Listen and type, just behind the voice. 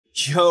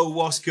Yo,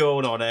 what's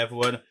going on,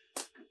 everyone?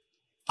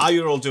 How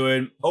you all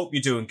doing? Hope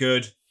you're doing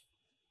good.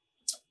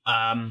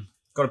 Got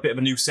a bit of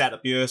a new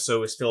setup here,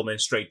 so it's filming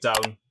straight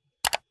down.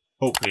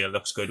 Hopefully it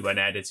looks good when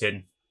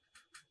editing.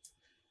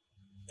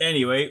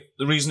 Anyway,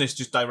 the reason it's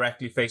just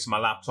directly facing my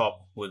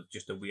laptop with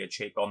just a weird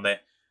shape on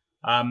there.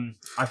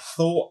 I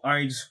thought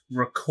I'd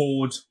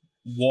record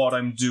what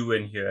I'm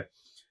doing here.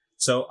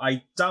 So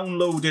I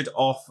downloaded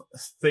off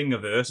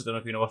Thingiverse. I don't know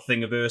if you know what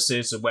Thingiverse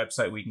is, a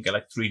website where you can get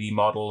like 3D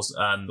models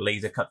and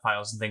laser cut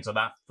files and things like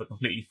that for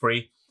completely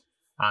free.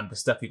 And the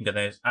stuff you can get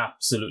there is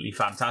absolutely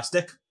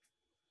fantastic.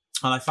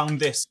 And I found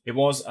this. It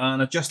was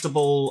an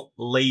adjustable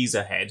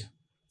laser head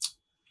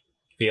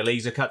for your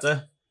laser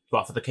cutter,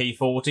 well, for the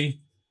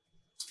K40.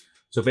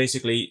 So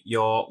basically,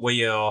 where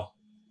your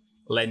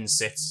lens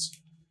sits,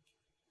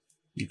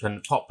 you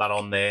can pop that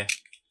on there,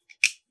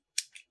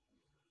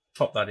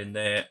 pop that in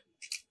there,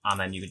 and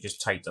then you can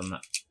just tighten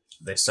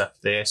this up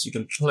there. So you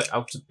can pull it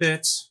out a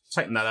bit,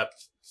 tighten that up,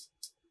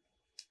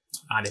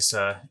 and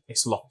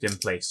it's locked in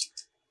place.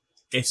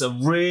 It's a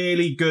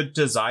really good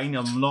design,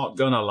 I'm not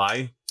gonna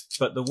lie,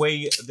 but the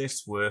way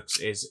this works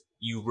is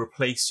you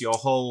replace your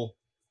whole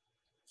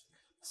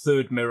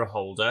third mirror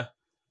holder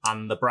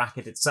and the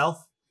bracket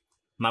itself.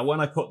 Now,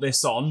 when I put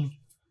this on,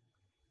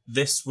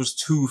 this was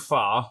too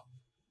far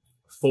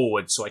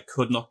forward, so I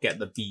could not get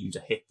the beam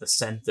to hit the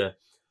center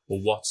or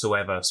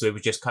whatsoever. So it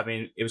was just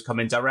coming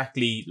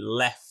directly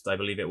left, I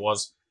believe it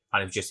was,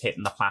 and it was just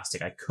hitting the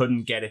plastic. I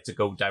couldn't get it to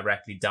go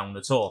directly down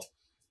at all.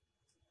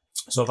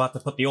 So I've had to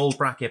put the old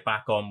bracket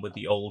back on with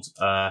the old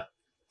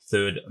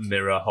third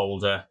mirror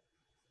holder.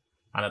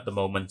 And at the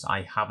moment,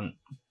 I haven't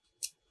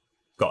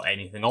got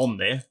anything on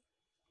there.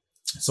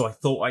 So I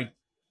thought I'd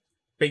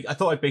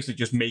basically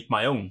just make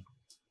my own.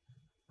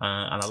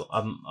 And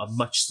a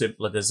much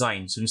simpler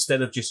design. So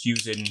instead of just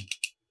using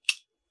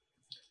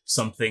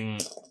something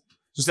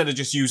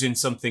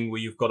where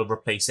you've got to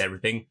replace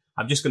everything,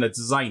 I'm just going to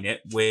design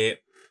it where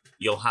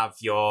you'll have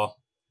your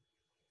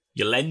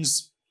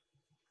lens,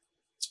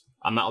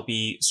 and that'll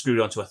be screwed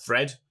onto a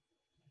thread.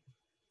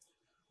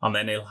 And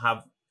then it'll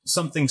have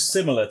something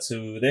similar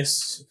to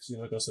this. Let's see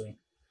if I got something.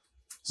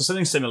 So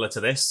something similar to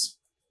this,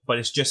 but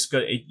it's just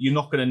you're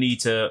not going to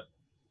need to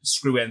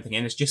screw anything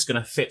in. It's just going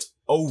to fit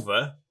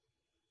over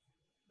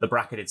the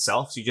bracket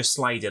itself. So you just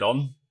slide it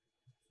on,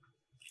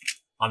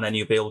 and then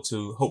you'll be able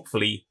to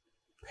hopefully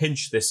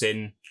pinch this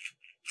in,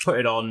 put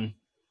it on,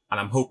 and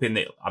I'm hoping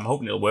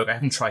it'll work. I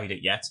haven't tried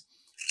it yet,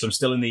 so I'm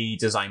still in the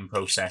design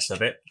process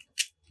of it.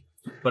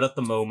 But at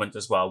the moment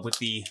as well, let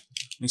me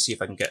see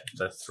if I can get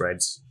the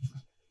threads.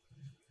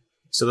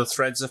 So the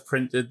threads are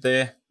printed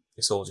there.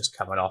 It's all just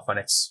coming off, and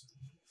it's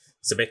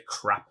a bit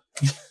crap.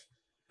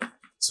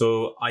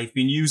 So I've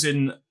been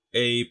using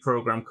a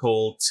program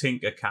called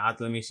Tinkercad.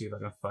 Let me see if I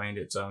can find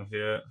it down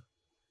here.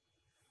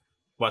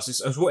 Well,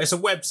 it's a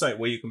website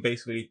where you can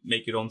basically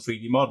make your own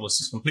 3D models.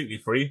 It's completely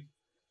free.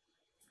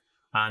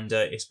 And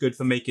it's good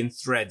for making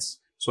threads.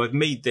 So I've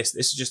made this.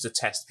 This is just a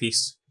test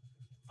piece.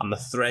 And the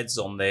threads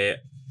on there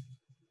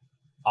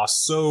are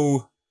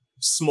so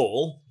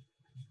small.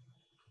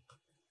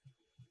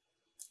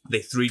 They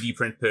 3D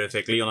print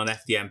perfectly on an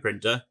FDM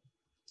printer.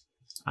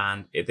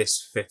 And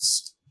this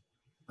fits.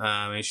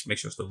 Make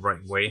sure it's the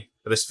right way.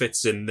 But this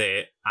fits in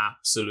there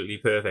absolutely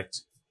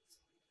perfect.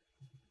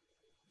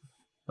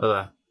 Look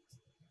at that.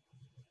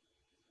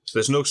 So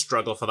there's no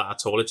struggle for that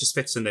at all. It just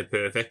fits in there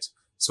perfect.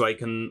 So I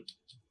can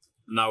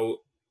now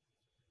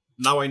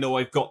I know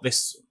I've got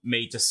this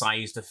made to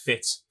size to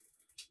fit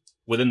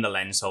within the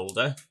lens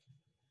holder.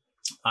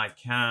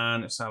 Let's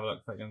have a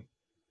look if I can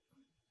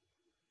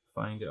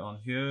find it on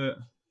here.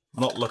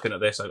 I'm not looking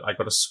at this. I've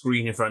got a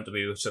screen in front of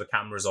me which the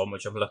camera's on,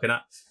 which I'm looking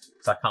at.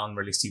 So I can't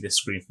really see this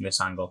screen from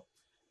this angle.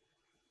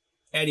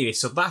 Anyway,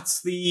 so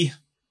that's the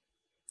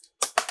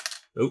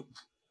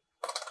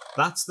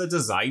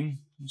design.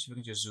 Let me see if I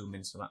can just zoom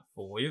into that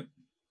for you.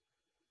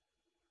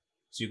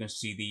 So you can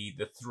see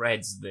the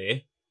threads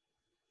there.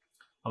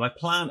 And my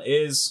plan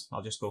is,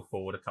 I'll just go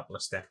forward a couple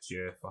of steps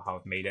here for how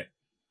I've made it.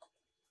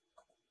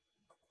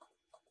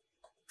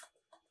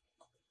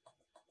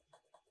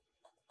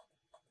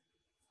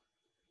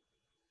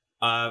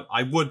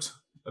 I would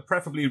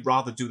preferably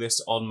rather do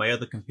this on my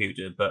other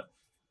computer, but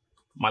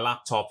my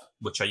laptop,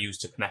 which I use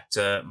to connect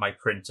to my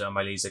printer and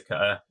my laser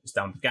cutter, is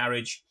down the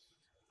garage,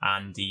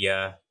 and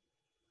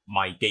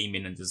my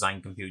gaming and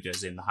design computer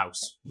is in the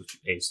house, which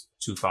is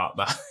too far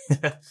back.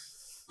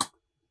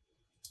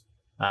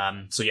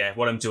 So yeah,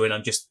 what I'm doing,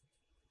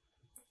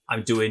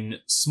 I'm doing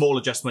small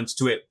adjustments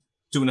to it,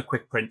 doing a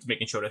quick print,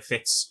 making sure it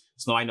fits.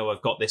 So now I know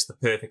I've got this the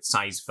perfect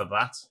size for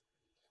that.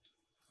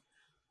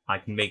 I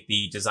can make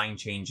the design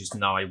changes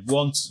now I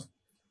want.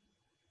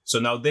 So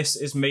now this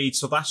is made,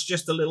 so that's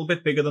just a little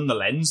bit bigger than the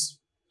lens.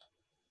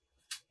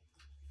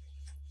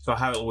 So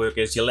how it'll work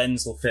is your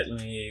lens will fit,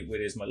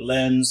 where is my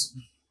lens?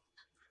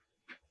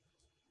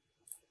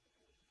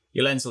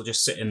 Your lens will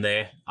just sit in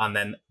there, and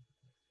then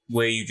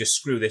where you just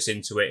screw this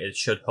into it, it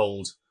should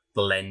hold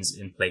the lens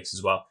in place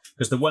as well.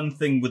 Because the one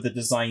thing with the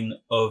design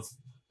of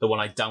the one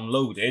I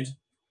downloaded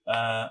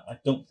I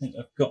don't think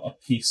I've got a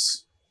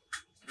piece.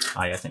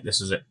 I think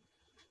this is it.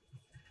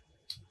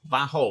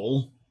 That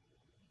hole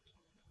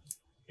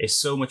is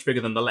so much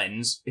bigger than the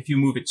lens. If you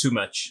move it too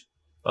much,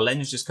 the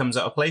lens just comes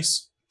out of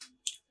place.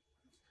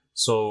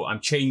 So I'm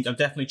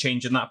definitely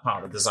changing that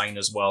part of the design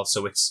as well.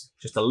 So it's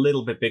just a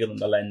little bit bigger than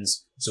the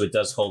lens. So it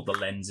does hold the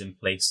lens in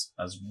place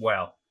as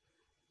well.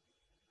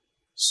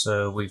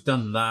 So we've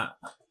done that.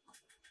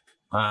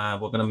 We're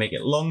going to make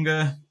it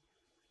longer.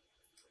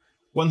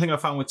 One thing I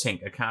found with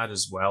Tinkercad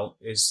as well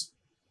is,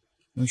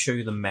 let me show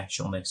you the mesh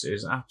on this. It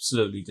is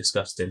absolutely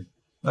disgusting.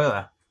 Look at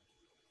that.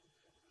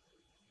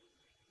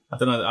 I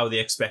don't know how they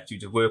expect you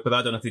to work with that.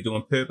 I don't know if they do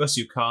on purpose.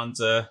 You can't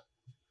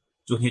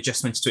do any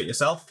adjustments to it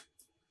yourself.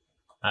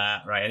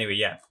 Right, anyway,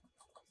 yeah.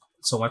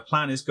 So my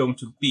plan is going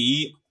to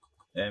be,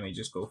 let me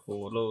just go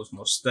forward loads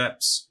more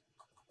steps.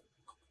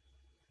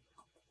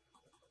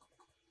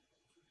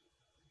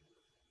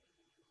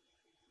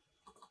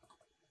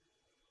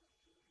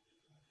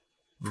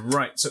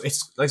 Right, so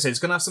it's, like I said, it's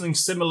going to have something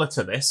similar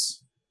to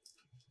this.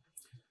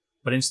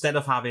 But instead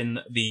of having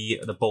the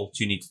bolt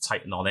you need to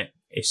tighten on it,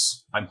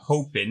 I'm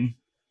hoping,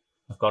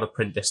 I've got to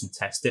print this and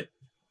test it.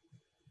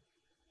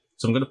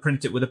 So I'm going to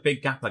print it with a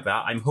big gap like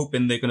that. I'm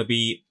hoping they're going to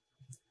be,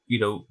 you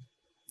know,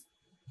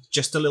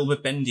 just a little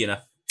bit bendy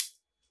enough.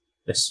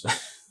 This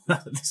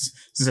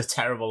is a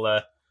terrible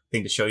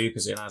thing to show you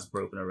because it has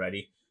broken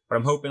already. But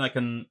I'm hoping I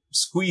can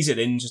squeeze it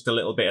in just a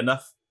little bit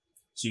enough.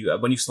 So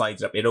when you slide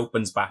it up, it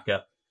opens back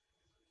up.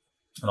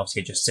 And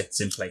obviously it just sits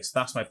in place.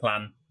 That's my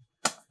plan.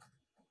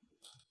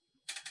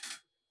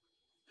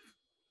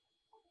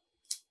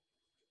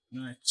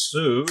 Right,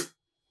 so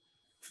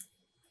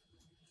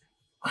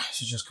I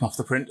should just come off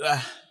the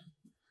printer.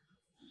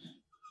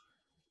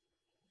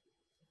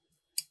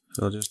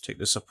 So I'll just take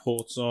the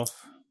supports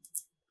off.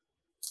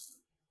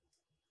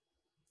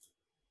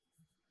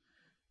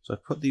 So I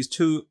put these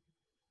two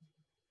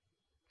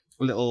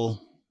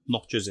little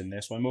notches in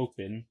there, so I'm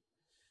hoping.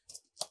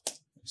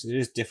 So it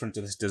is different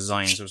to this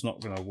design, so it's not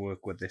going to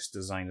work with this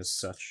design as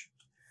such.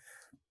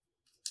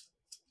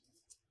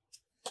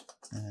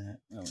 That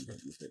one's a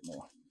bit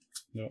more.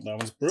 No, that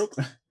one's broke.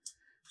 So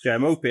yeah,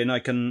 I'm hoping I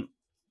can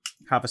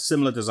have a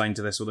similar design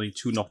to this with only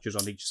two notches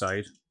on each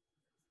side.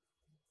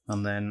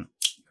 And then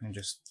I can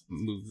just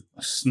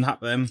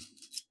snap them.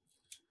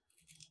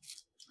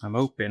 I'm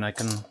hoping I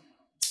can...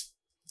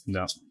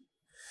 No.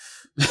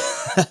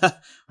 I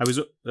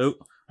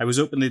was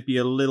hoping they'd be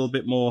a little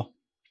bit more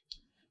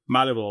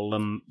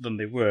malleable than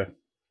they were.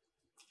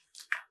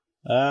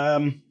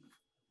 That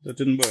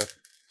didn't work.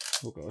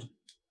 Oh god.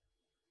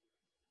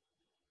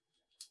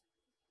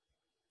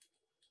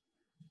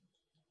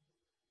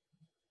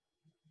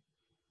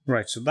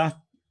 Right, so that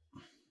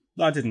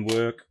didn't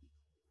work.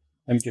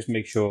 Let me just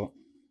make sure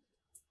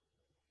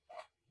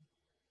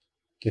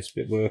this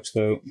bit works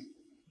though.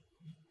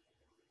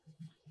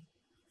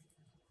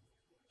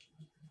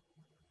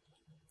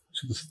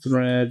 So the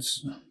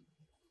threads.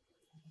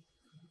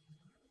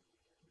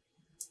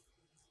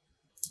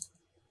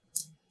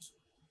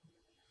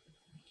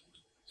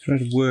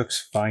 Thread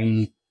works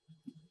fine,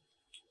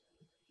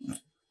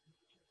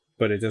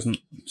 but it doesn't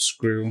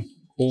screw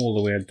all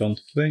the way, I don't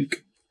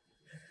think.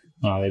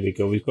 Ah, there we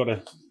go. We've got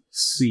a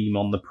seam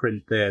on the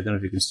print there. I don't know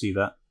if you can see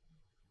that.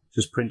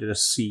 Just printed a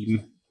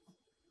seam.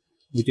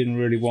 We didn't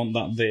really want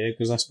that there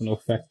because that's going to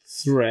affect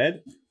the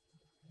thread.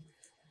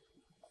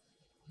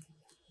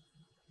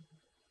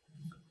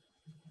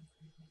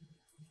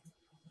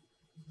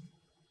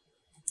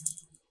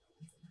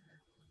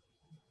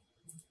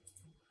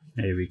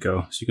 There we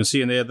go. So you can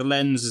see in there, the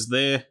lens is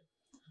there.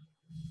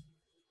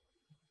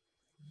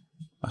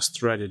 That's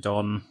threaded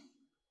on.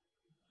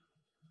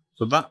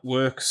 So that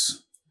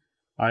works.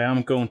 I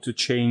am going to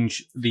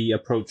change the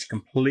approach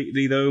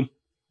completely though.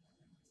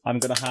 I'm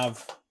going to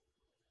have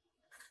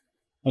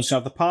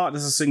the part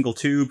as a single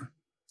tube.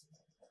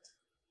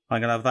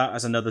 I'm going to have that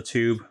as another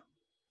tube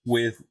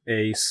with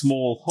a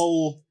small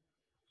hole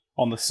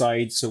on the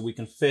side so we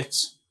can fit.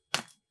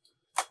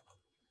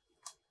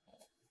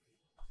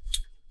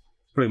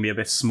 Probably going to be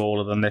a bit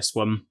smaller than this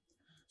one.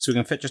 So we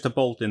can fit just a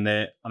bolt in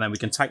there and then we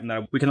can tighten that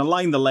up. We can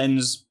align the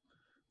lens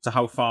to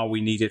how far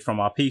we need it from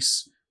our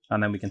piece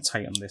and then we can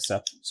tighten this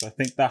up. So I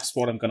think that's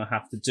what I'm going to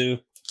have to do.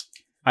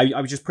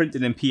 I was just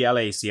printing in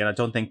PLA, see, and I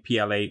don't think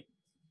PLA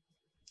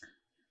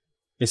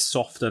is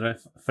soft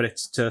enough for it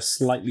to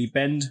slightly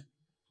bend.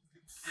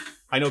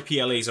 I know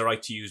PLAs are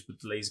right to use, but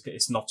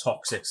it's not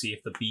toxic, see,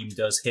 if the beam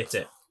does hit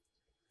it.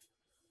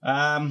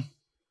 Right,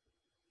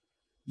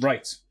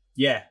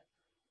 yeah.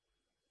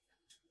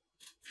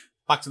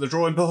 Back to the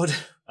drawing board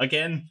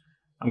again.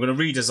 I'm going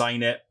to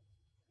redesign it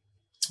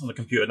on the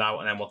computer now,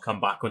 and then we'll come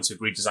back once we've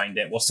redesigned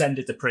it. We'll send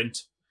it to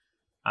print,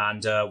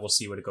 and we'll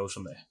see where it goes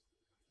from there.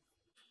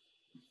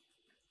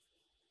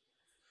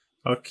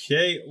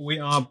 Okay, we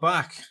are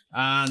back,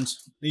 and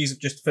these have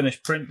just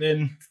finished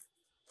printing,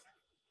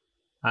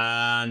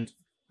 and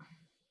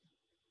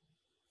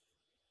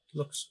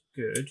looks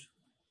good.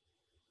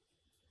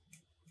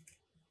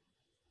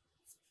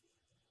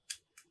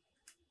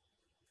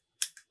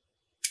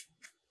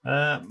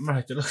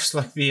 Right, it looks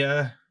like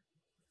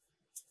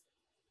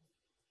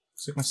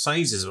my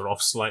sizes are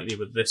off slightly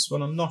with this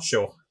one. I'm not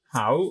sure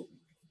how.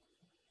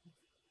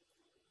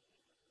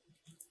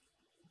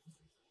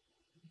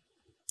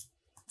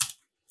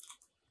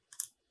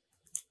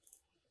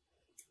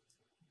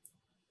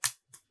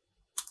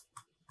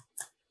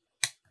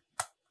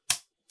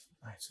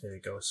 Right, there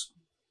it goes.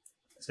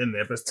 It's in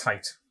there, but it's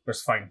tight, but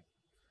it's fine.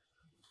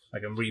 I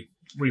can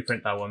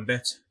reprint that one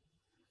bit.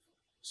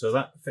 So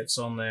that fits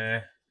on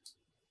there.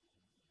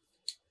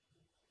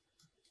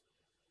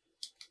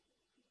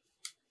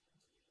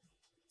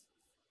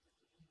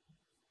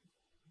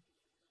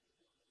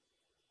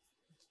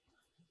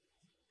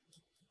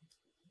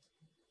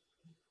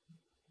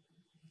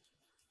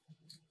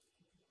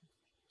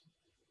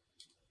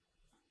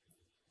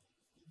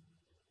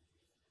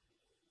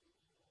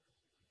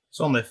 It's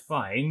on there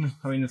fine.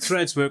 I mean, the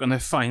threads work on there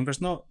fine, but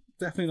it's not,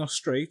 definitely not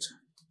straight.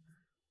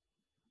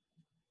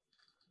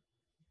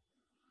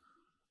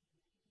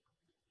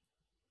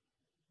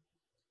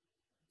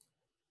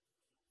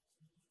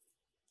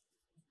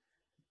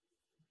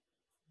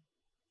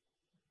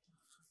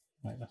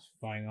 Right, that's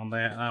fine on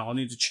there. Now I'll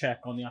need to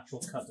check on the actual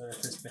cutter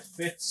if this bit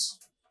fits.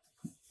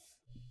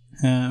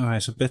 Alright,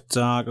 it's a bit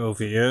dark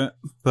over here,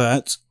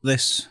 but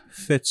this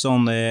fits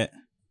on there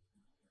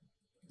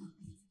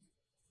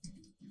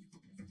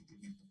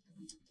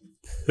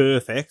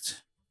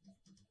perfect.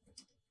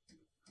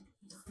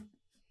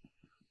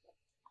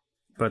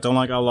 But I don't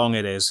like how long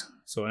it is,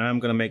 so now I'm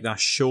going to make that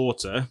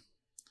shorter.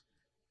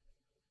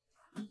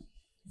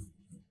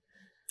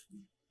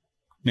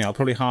 Yeah, I'll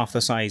probably half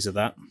the size of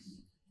that.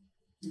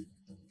 And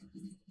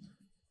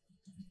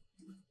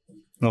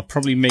I'll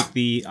probably make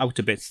the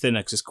outer bit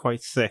thinner because it's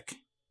quite thick.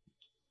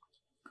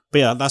 But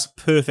yeah, that's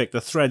perfect. The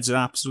threads are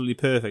absolutely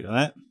perfect on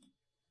it.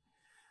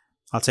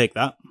 I'll take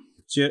that.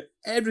 So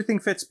everything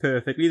fits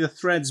perfectly. The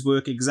threads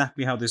work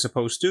exactly how they're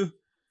supposed to.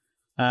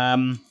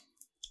 Yeah,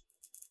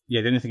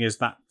 the only thing is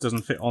that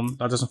doesn't fit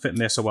in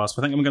there so well.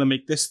 So I think I'm going to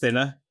make this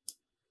thinner.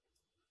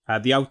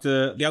 The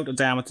outer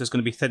diameter is going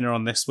to be thinner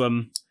on this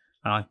one.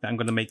 And I'm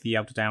going to make the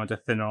outer diameter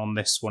thinner on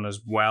this one as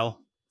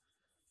well,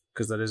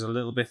 because that is a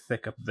little bit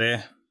thick up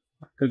there.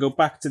 I'm going to go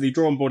back to the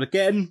drawing board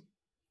again.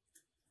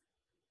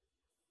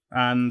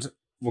 And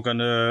we're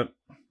definitely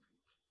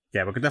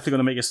going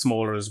to make it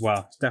smaller as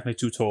well. It's definitely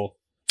too tall.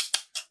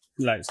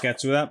 Let's get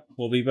to that.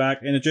 We'll be back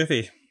in a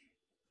jiffy.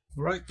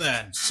 Right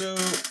then, so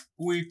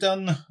we've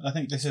done, I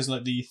think this is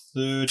like the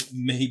third,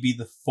 maybe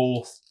the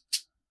fourth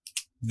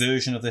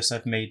version of this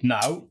I've made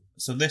now.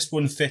 So this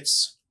one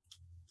fits.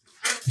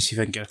 Let's see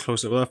if I can get a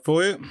close up of that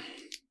for you.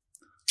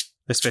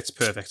 This fits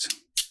perfect.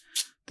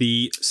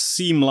 The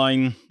seam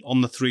line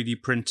on the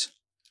 3D print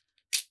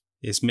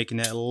is making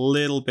it a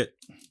little bit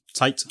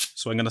tight,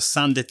 so I'm going to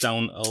sand it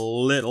down a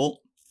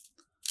little,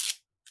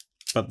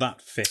 but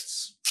that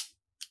fits.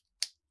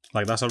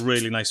 Like, that's a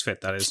really nice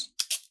fit, that is.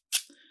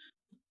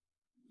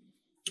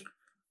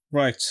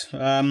 Right,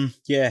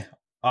 yeah,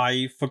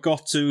 I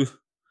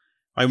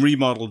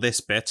remodeled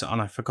this bit,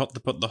 and I forgot to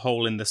put the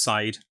hole in the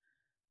side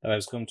that I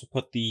was going to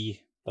put the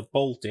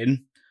bolt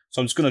in.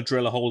 So I'm just going to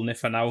drill a hole in it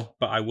for now,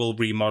 but I will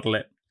remodel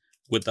it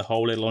with the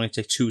hole. It'll only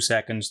take 2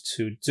 seconds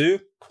to do.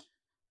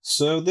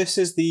 So this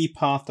is the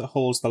part that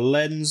holds the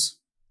lens.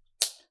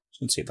 Just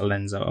going to take the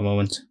lens out a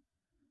moment.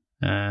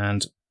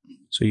 And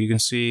so you can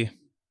see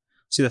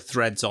the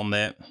threads on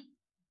there.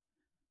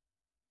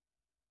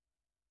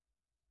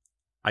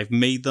 I've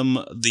made them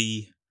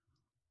the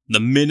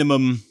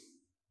minimum.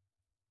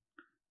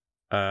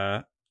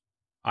 I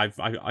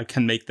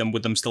can make them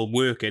with them still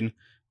working,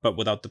 but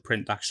without the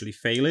print actually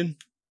failing.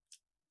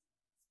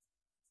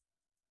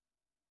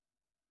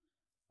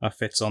 That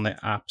fits on there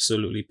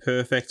absolutely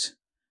perfect,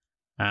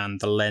 and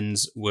the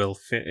lens will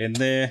fit in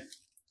there.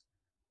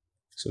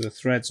 So the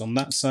threads on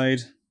that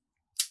side,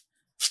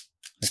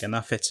 again,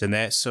 that fits in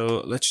there.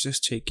 So let's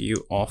just take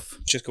you off.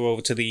 Just go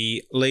over to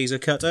the laser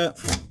cutter,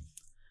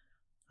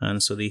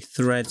 and so the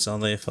threads are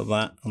there for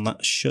that, and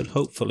that should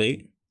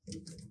hopefully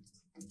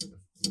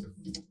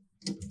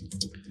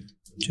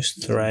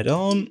just thread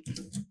on.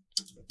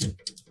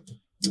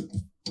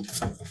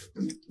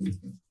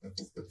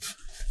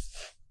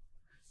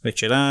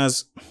 Which it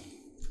has.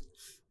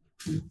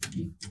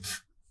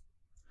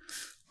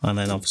 And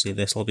then obviously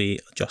this will be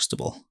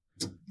adjustable.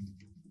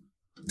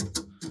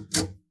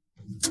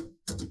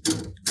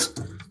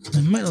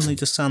 I might not need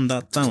to sand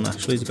that down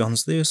actually, to be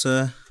honest. It's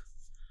not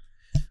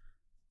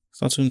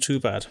doing too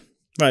bad.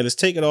 Right, let's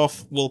take it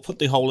off. We'll put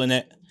the hole in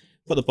it,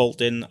 put the bolt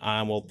in,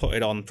 and we'll put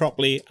it on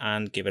properly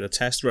and give it a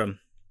test run.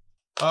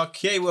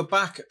 Okay, we're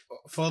back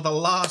for the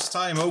last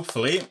time,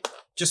 hopefully.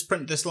 Just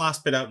print this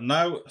last bit out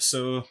now.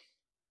 So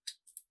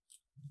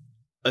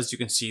as you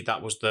can see,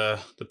 that was the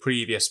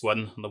previous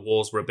one, and the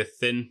walls were a bit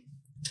thin.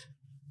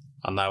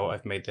 And now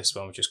I've made this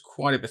one, which is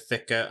quite a bit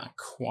thicker and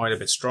quite a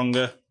bit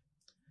stronger.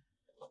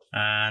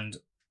 And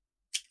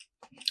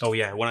oh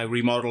yeah, when I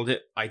remodeled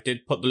it, I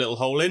did put the little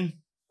hole in,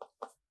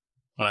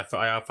 and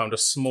I found a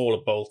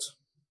smaller bolt,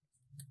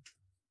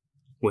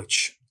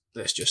 which,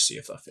 let's just see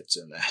if that fits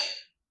in there.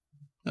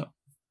 No,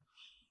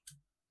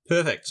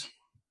 Perfect.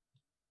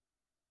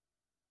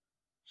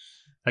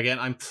 Again,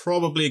 I'm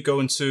probably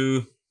going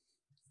to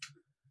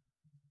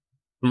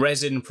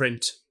resin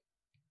print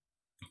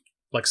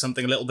like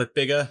something a little bit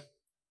bigger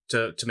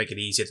to make it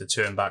easier to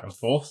turn back and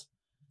forth.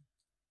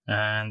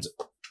 And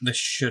this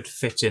should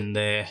fit in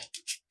there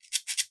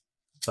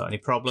without any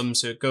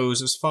problems. So it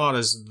goes as far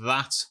as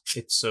that.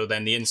 So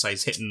then the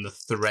inside's hitting the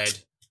thread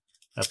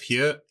up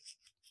here.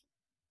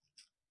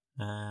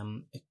 I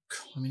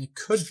mean, it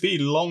could be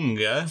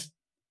longer,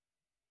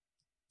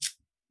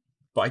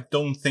 but I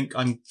don't think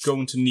I'm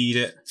going to need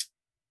it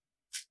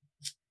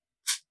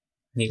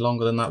any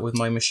longer than that with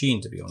my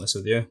machine, to be honest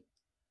with you.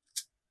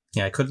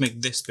 Yeah, I could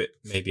make this bit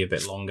maybe a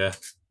bit longer.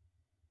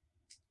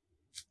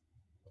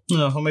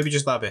 No, or maybe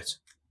just that bit.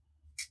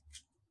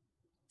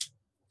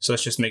 So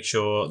let's just make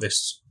sure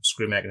this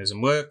screw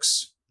mechanism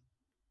works.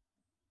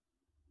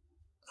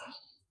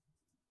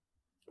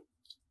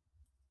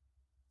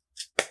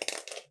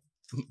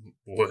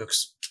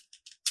 Works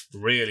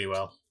really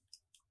well.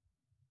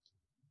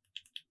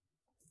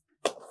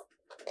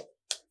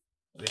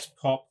 Let's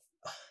pop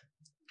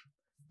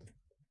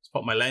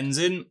my lens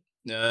in.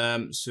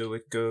 So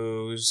it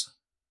goes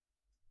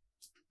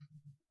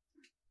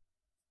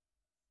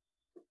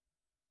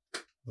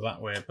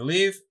that way, I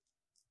believe.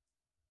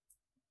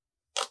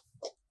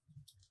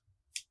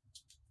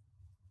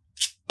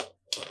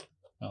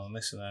 And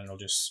this, and then I'll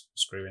just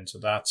screw into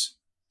that.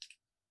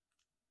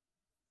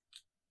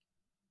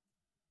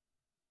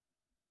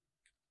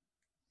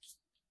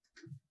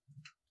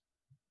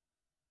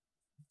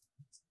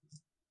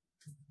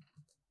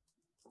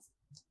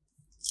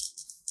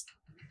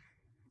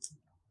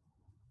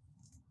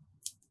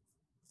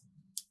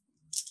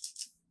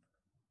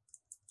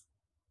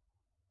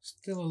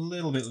 Still a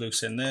little bit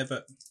loose in there,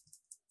 but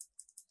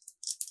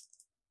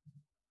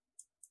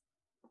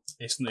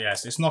it's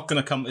not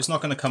going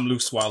to come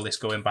loose while this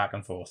going back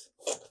and forth.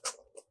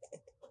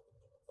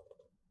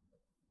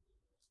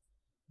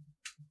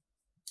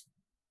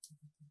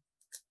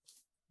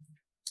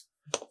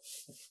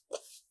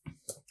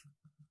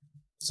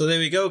 So there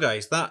we go,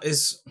 guys.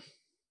 That's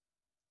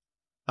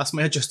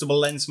my adjustable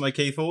lens for my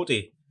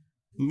K40.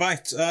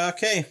 Right,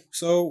 okay.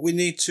 So we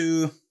need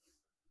to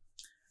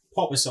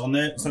pop this on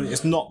there. So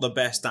it's not the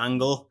best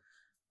angle.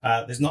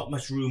 There's not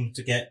much room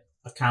to get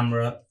a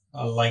camera,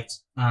 a light,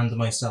 and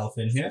myself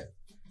in here.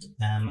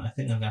 I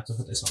think I'm going to have to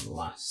put this on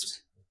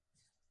last.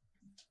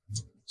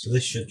 So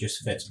this should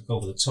just fit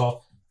over the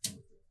top.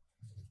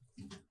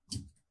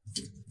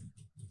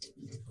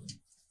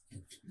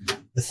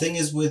 The thing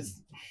is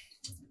with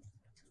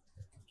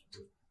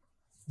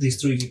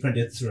these 3D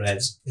printed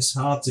threads, it's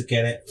hard to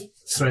get it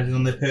threaded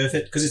on there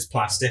perfect because it's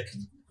plastic.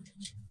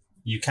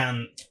 You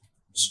can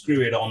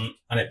screw it on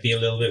and it'd be a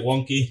little bit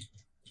wonky.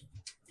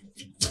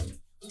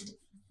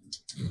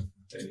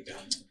 There we go.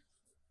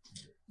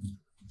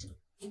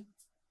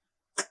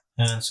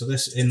 And so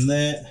this in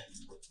there.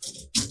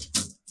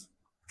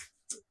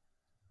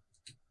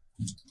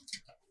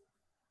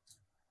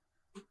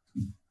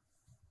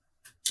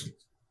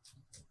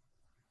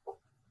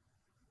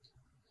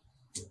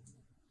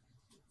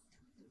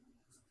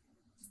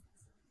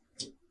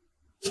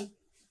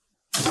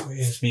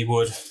 Where's me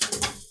wood?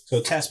 So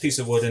a test piece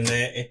of wood in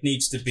there. It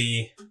needs to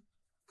be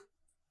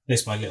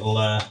this, my little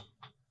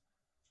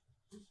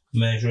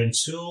measuring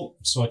tool,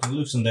 so I can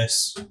loosen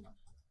this.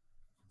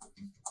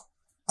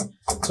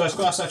 So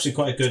that's actually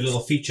quite a good little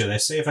feature there.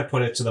 Say if I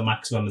put it to the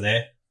maximum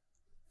there,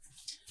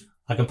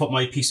 I can put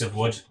my piece of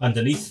wood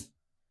underneath,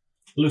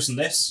 loosen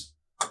this,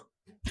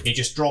 it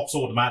just drops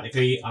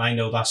automatically, and I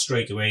know that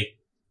straight away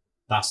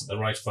that's at the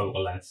right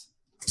focal length.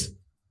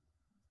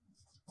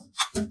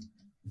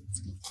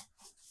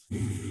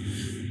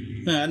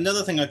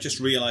 Another thing I've just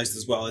realised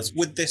as well is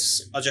with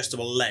this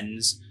adjustable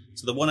lens,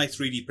 so the one I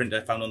 3D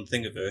printed I found on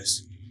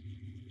Thingiverse,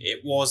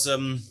 it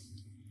wasn't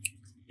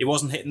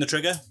hitting the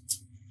trigger.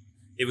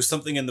 It was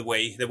something in the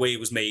way it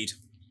was made.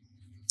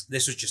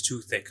 This was just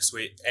too thick, so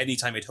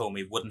anytime it home,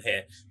 it wouldn't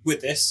hit. With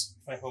this,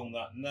 if I home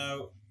that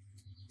now,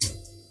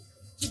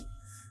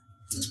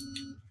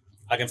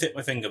 I can fit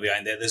my finger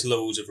behind there. There's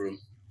loads of room.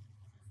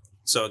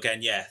 So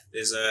again, yeah,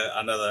 there's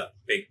another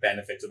big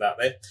benefit to that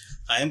there.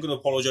 I am going to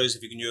apologise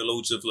if you can hear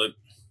loads of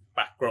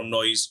background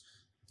noise.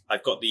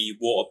 I've got the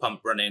water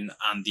pump running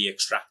and the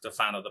extractor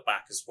fan at the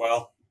back as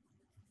well.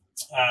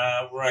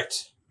 Right.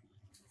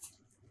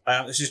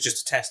 This is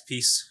just a test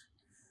piece.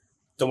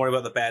 Don't worry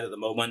about the bed at the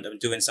moment. I'm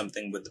doing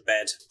something with the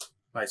bed.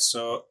 Right,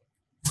 so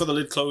I've got the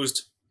lid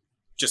closed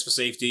just for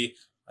safety.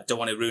 I don't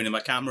want it ruining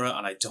my camera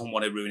and I don't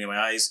want it ruining my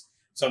eyes.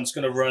 So I'm just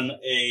going to run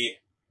a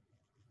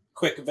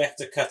quick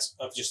vector cut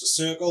of just a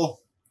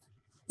circle.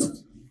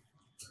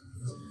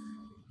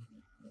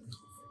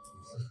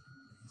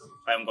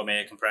 I haven't got my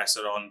air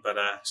compressor on, but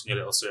it's a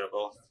little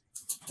circle.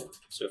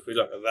 So if we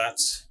look at that,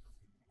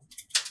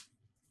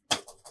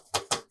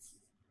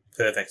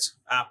 perfect,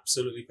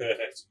 absolutely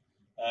perfect.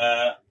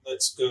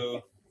 Let's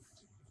go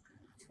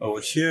over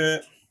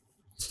here.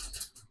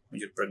 Let me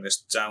just bring this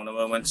down a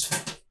moment.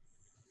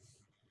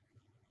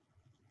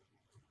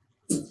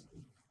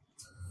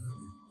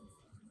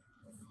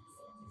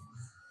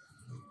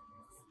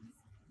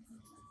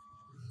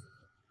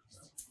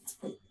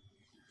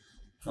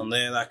 And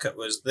there, that cut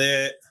was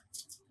there.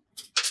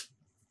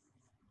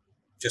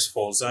 Just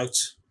falls out.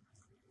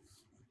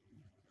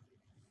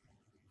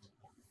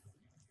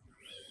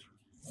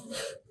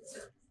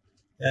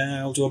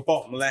 I'll do a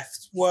bottom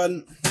left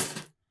one.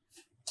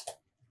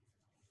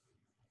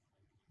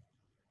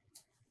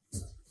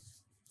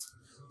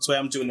 So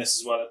I'm doing this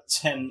as well at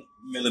 10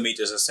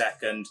 millimeters a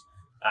second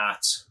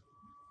at,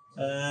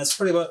 it's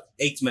probably about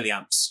 8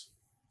 milliamps.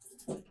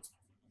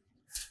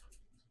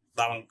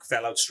 That one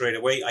fell out straight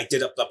away. I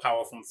did up the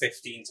power from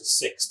 15 to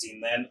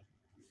 16 then.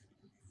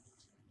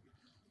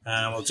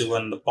 And we'll do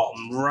one on the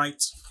bottom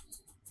right.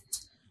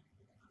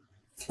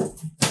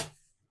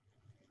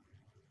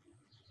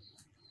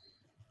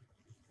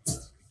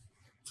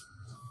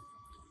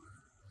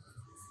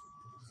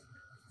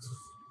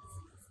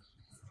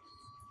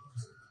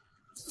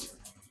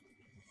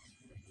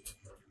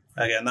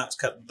 Again, that's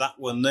cut that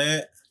one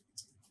there.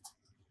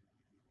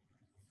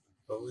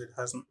 Oh, it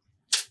hasn't.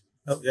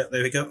 Oh, yeah,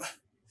 there we go.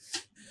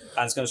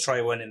 And it's going to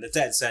try one in the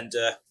dead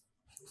center.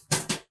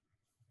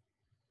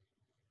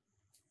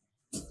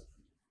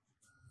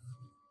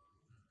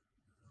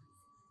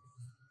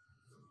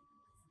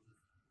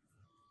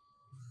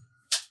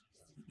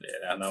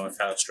 Yeah, now it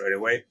fell straight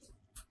away.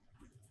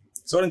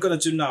 So what I'm going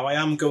to do now, I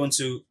am going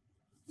to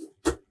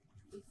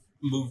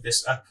move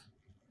this up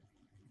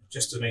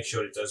just to make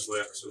sure it does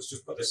work. So let's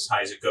just put this as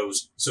high as it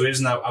goes. So it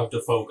is now out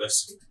of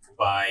focus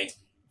by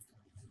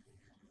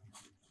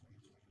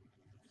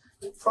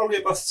probably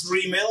about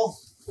 3 mil.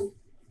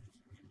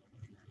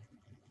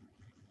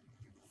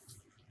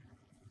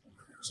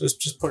 So let's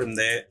just put him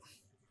there.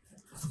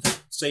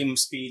 Same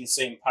speed and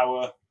same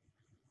power.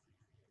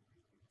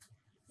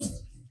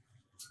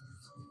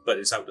 But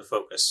it's out of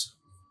focus.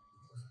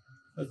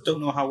 I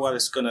don't know how well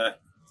it's gonna.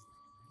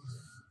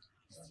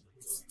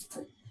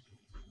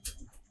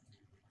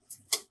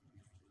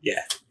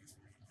 Yeah,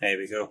 there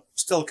we go.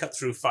 Still cut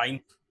through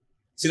fine.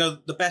 So, you know,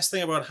 the best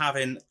thing about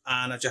having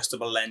an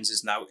adjustable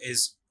lenses now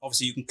is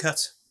obviously you can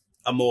cut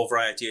a more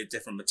variety of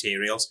different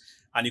materials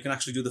and you can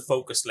actually do the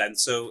focus length.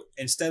 So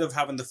instead of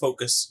having the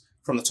focus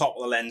from the top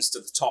of the lens to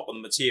the top of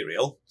the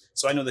material,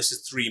 so I know this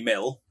is 3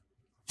 mil.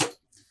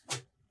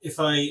 If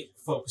I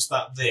focus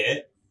that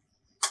there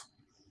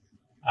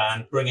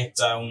and bring it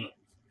down,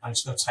 I'm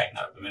just going to tighten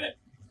that up a minute,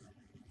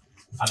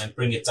 and then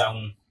bring it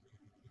down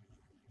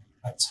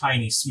a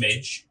tiny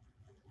smidge.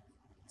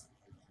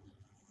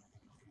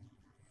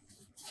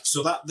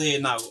 So that there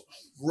now,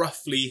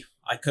 roughly,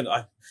 I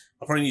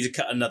probably need to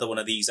cut another one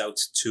of these out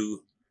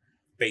to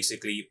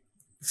basically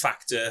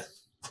factor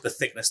the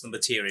thickness of the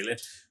material in.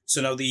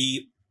 So now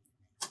the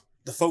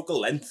focal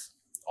length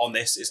on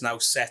this is now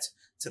set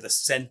to the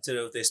center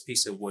of this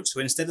piece of wood. So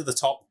instead of the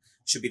top,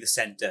 it should be the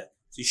center.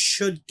 So you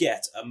should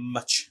get a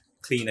much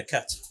cleaner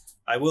cut.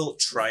 I will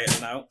try it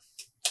now.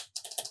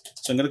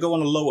 So I'm going to go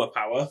on a lower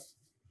power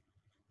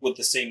with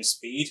the same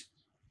speed.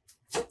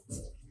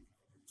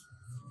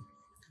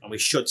 And we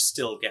should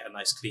still get a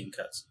nice clean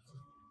cut.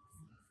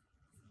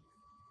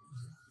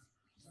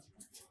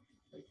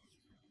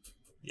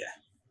 Yeah,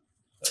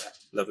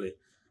 lovely.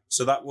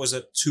 So that was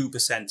at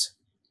 2%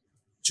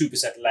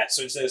 less.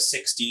 So instead of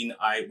 16,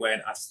 I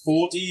went at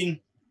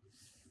 14.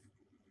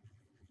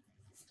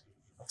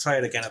 I'll try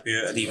it again up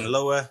here at even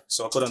lower.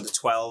 So I'll go down to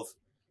 12.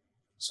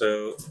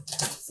 So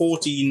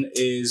 14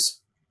 is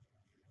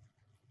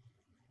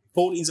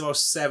about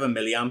 7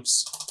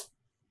 milliamps,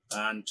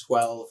 and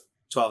 12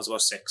 is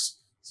about 6.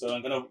 So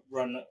I'm going to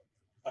run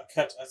a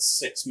cut at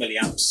 6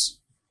 milliamps.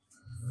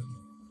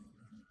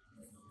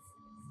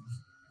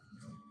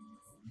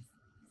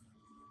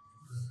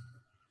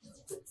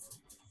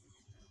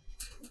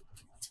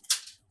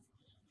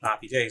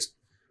 Happy days.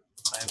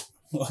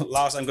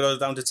 Last I'm going to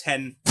go down to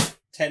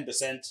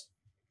 10%,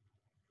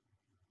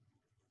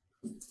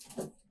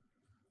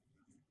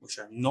 which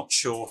I'm not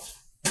sure.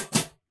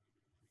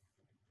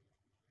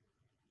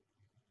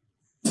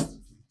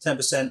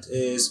 10%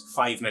 is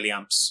 5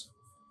 milliamps.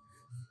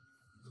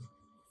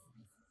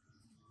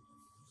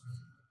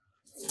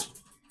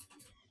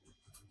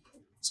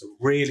 So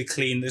really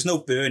clean. There's no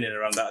burning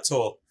around that at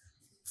all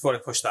before I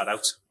push that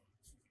out.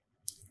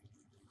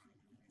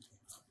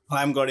 I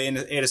haven't got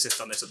air assist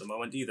on this at the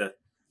moment either.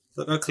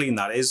 Look how clean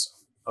that is.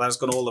 Well, that's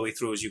gone all the way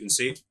through, as you can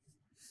see.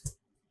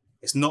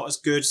 It's not as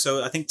good,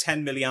 so I think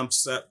 10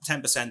 milliamps,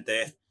 10%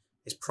 there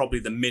is probably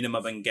the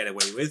minimum I can get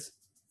away with.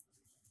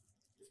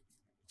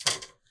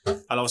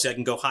 And obviously I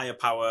can go higher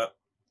power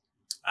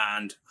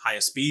and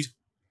higher speed.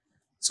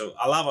 So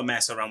I'll have a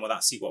mess around with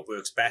that, see what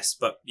works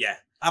best. But yeah,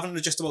 having an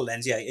adjustable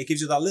lens, yeah, it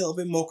gives you that little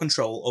bit more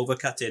control over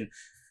cutting.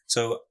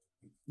 So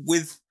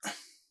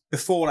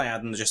before I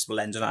had an adjustable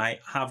lens, and I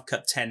have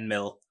cut 10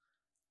 mil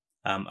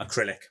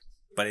acrylic,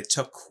 but it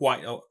took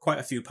quite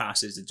a few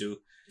passes to do.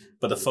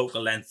 But the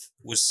focal length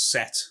was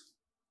set.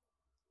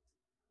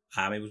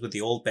 It was with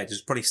the old bed. It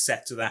was probably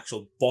set to the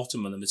actual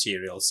bottom of the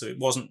material, so it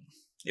wasn't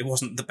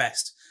the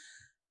best.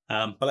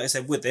 But like I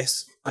said, with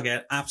this,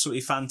 again,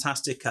 absolutely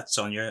fantastic cuts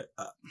on you.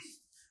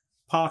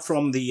 Apart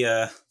from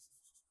the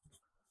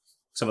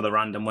some of the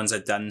random ones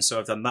I've done. So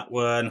I've done that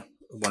one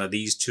of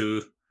these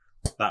two.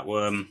 that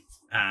worm,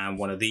 and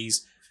one of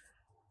these.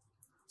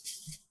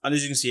 And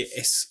as you can see,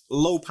 it's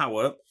low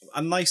power,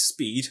 a nice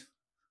speed.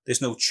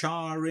 There's no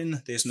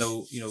charring, there's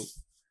no,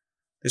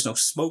 there's no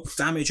smoke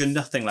damage or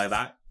nothing like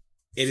that.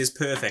 It is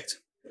perfect.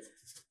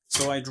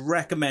 So I'd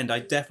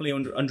definitely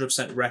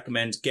 100%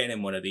 recommend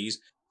getting one of these.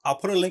 I'll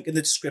put a link in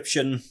the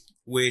description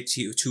where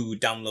to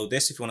download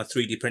this if you want to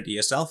 3D print it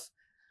yourself.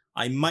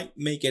 I might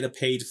make it a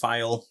paid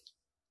file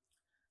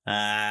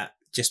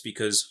just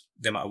because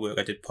the amount of work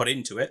I did put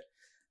into it.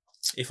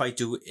 If I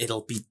do,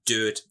 it'll be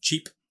dirt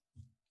cheap.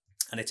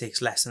 And it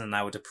takes less than an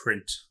hour to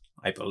print,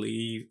 I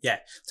believe. Yeah,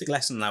 it takes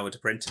less than an hour to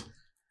print.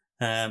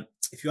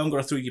 If you haven't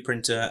got a 3D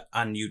printer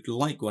and you'd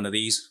like one of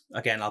these,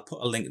 again, I'll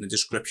put a link in the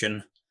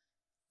description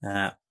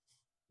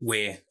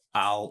where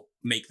I'll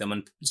make them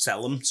and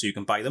sell them so you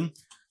can buy them.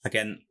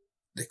 Again,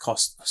 they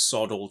cost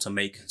sod all to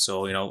make,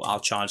 so I'll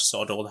charge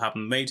sod all to have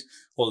them made.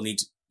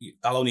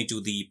 I'll only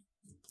do the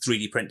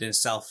 3D printing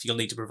itself. You'll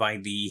need to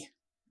provide the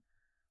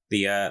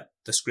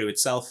screw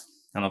itself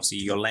and obviously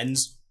your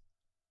lens.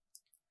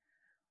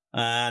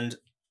 And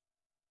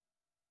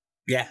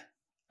yeah,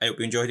 I hope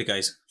you enjoyed it,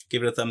 guys.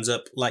 Give it a thumbs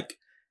up, like.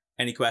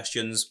 Any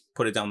questions,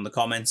 put it down in the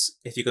comments.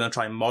 If you're going to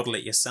try and model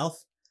it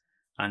yourself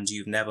and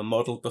you've never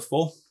modeled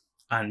before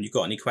and you've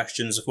got any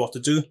questions of what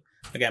to do,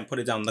 again, put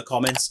it down in the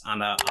comments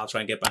and I'll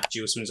try and get back to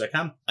you as soon as I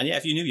can. And yeah,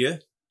 if you're new here,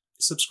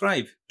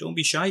 subscribe. Don't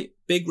be shy.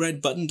 Big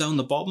red button down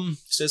the bottom.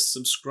 It says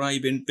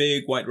subscribe in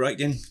big white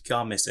writing.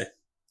 Can't miss it.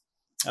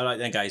 All right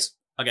then, guys.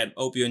 Again,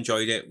 hope you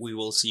enjoyed it. We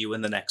will see you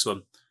in the next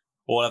one.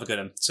 All have a good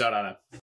one. Ta-ra.